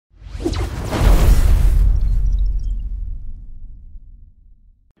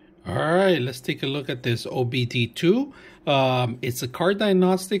right, let's take a look at this OBD2. It's a car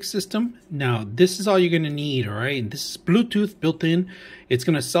diagnostic system. Now, this is all you're going to need, all right? And this is Bluetooth built in. It's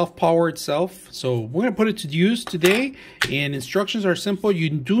going to self-power itself. So we're going to put it to use today. And instructions are simple. You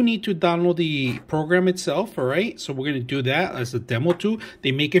do need to download the program itself, all right? So we're going to do that as a demo too.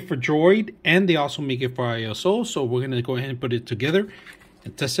 They make it for Droid and they also make it for ISO. So we're going to go ahead and put it together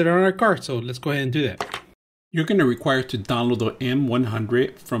and test it on our car. So let's go ahead and do that. You're going to require to download the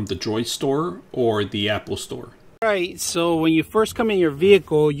M100 from the Droid store or the Apple store. All right, so when you first come in your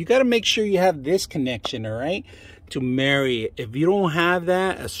vehicle, you got to make sure you have this connection, all right, to marry it. If you don't have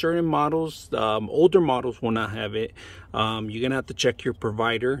that, certain models, older models will not have it. You're going to have to check your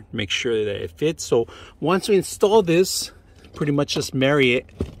provider, make sure that it fits. So once we install this, pretty much just marry it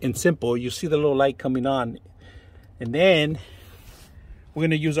and simple. You see the little light coming on. And then we're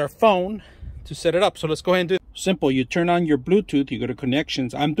going to use our phone to set it up. So let's go ahead and do it. Simple. You turn on your Bluetooth, you go to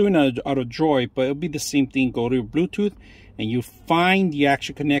connections. I'm doing it out of Droid, but it'll be the same thing. Go to your Bluetooth and you find the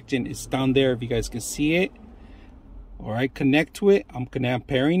actual connection. It's down there if you guys can see it. All right, connect to it. I'm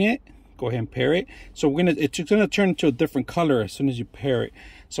pairing it. Go ahead and pair it. So it's gonna turn into a different color as soon as you pair it.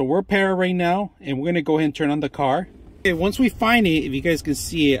 So we're pairing right now and we're gonna go ahead and turn on the car. Okay, once we find it, if you guys can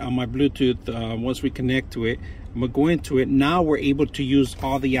see it on my Bluetooth, once we connect to it, I'm gonna go into it. Now we're able to use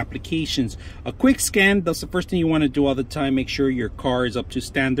all the applications. A quick scan, that's the first thing you want to do all the time. Make sure your car is up to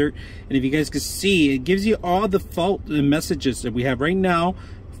standard. And if you guys can see, it gives you all the fault messages that we have right now.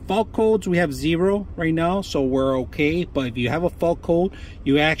 Fault codes, we have 0 right now, so we're okay. But if you have a fault code,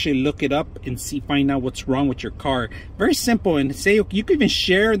 you actually look it up and find out what's wrong with your car. Very simple. And say you can even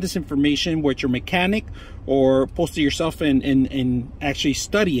share this information with your mechanic or post it yourself and actually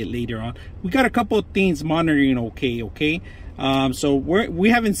study it later on. We got a couple of things monitoring okay. So we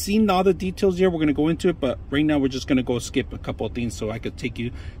haven't seen all the details here. We're going to go into it, but right now we're just going to go skip a couple of things so I could take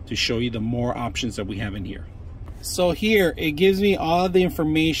you to show you the more options that we have in here. So here it gives me all the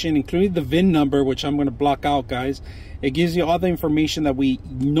information, including the VIN number, which I'm going to block out, guys. It gives you all the information that we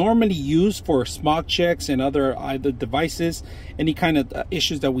normally use for smog checks and other devices. Any kind of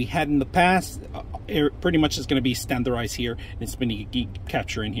issues that we had in the past, it pretty much is going to be standardized here. It's been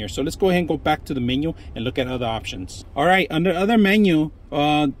capturing here. So let's go ahead and go back to the menu and look at other options. All right, under other menu,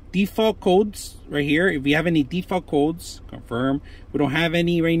 default codes right here. If we have any default codes, confirm. We don't have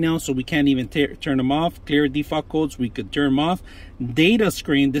any right now, so we can't even turn them off. Clear default codes, we could turn them off. Data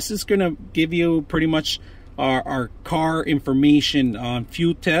screen, this is going to give you pretty much our car information on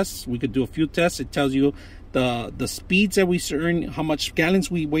fuel tests. We could do a fuel test. It tells you the speeds that we earn, how much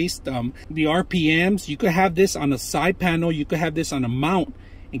gallons we waste, the RPMs. You could have this on a side panel. You could have this on a mount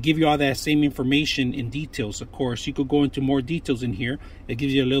and give you all that same information in details. Of course, you could go into more details in here. It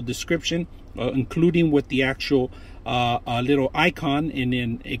gives you a little description, including with the actual little icon and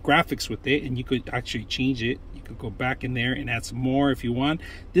then a graphics with it, and you could actually change it. You could go back in there and add some more if you want.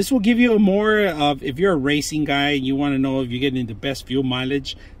 This will give you a more of, if you're a racing guy and you want to know if you're getting the best fuel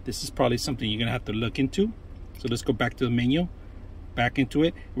mileage, this is probably something you're gonna have to look into. So let's go back to the menu, back into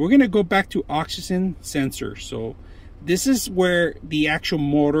it. We're gonna go back to oxygen sensor. So this is where the actual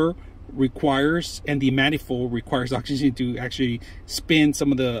motor requires, and the manifold requires oxygen to actually spin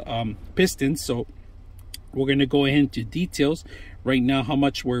some of the pistons. So we're going to go ahead into details right now, how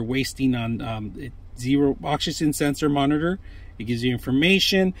much we're wasting on 0 oxygen sensor monitor. It gives you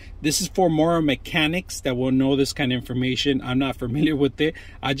information. This is for more mechanics that will know this kind of information. I'm not familiar with it.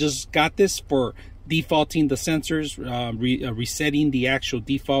 I just got this for defaulting the sensors, resetting the actual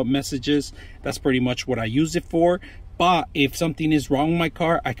default messages. That's pretty much what I use it for. But if something is wrong with my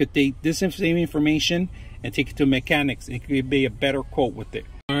car, I could take this same information and take it to mechanics. It could be a better quote with it.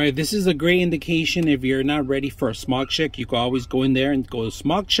 All right, this is a great indication. If you're not ready for a smog check, you can always go in there and go to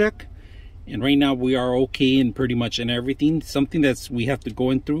smog check. And right now we are okay in pretty much in everything. Something that's we have to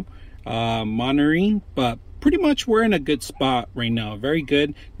go in through monitoring, but pretty much we're in a good spot right now. Very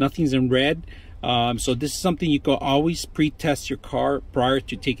good. Nothing's in red. So this is something you can always pre-test your car prior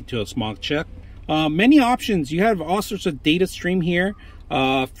to taking to a smog check. Many options. You have all sorts of data stream here.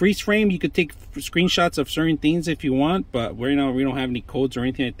 Freeze frame, you could take screenshots of certain things if you want, but right now we don't have any codes or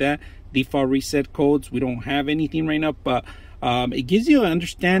anything like that. Default reset codes, we don't have anything right now, but it gives you an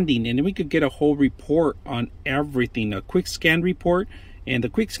understanding, and then we could get a whole report on everything, a quick scan report. And the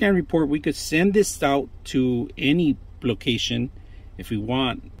quick scan report, we could send this out to any location if we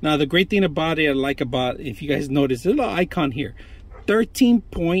want. Now the great thing about it, I like about, if you guys notice, there's a little icon here,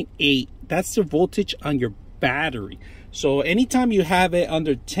 13.8. That's the voltage on your battery. So anytime you have it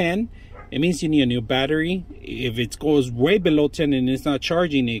under 10, it means you need a new battery. If it goes way below 10 and it's not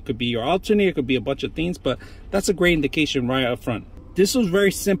charging, it could be your alternator, it could be a bunch of things, but that's a great indication right up front. This was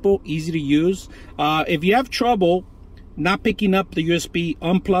very simple, easy to use. If you have trouble not picking up the USB,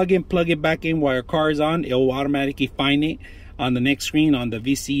 unplug it, plug it back in while your car is on. It will automatically find it on the next screen on the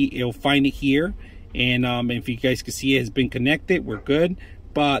VC. It'll find it here, and if you guys can see, it has been connected. We're good.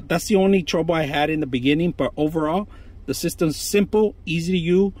 But that's the only trouble I had in the beginning. But overall, the system's simple, easy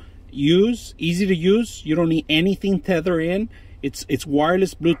to use, easy to use. You don't need anything tethered in. It's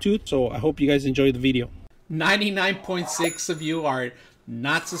wireless Bluetooth. So I hope you guys enjoyed the video. 99.6 of you are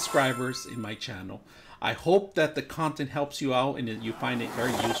not subscribers in my channel. I hope that the content helps you out and that you find it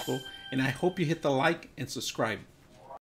very useful. And I hope you hit the like and subscribe.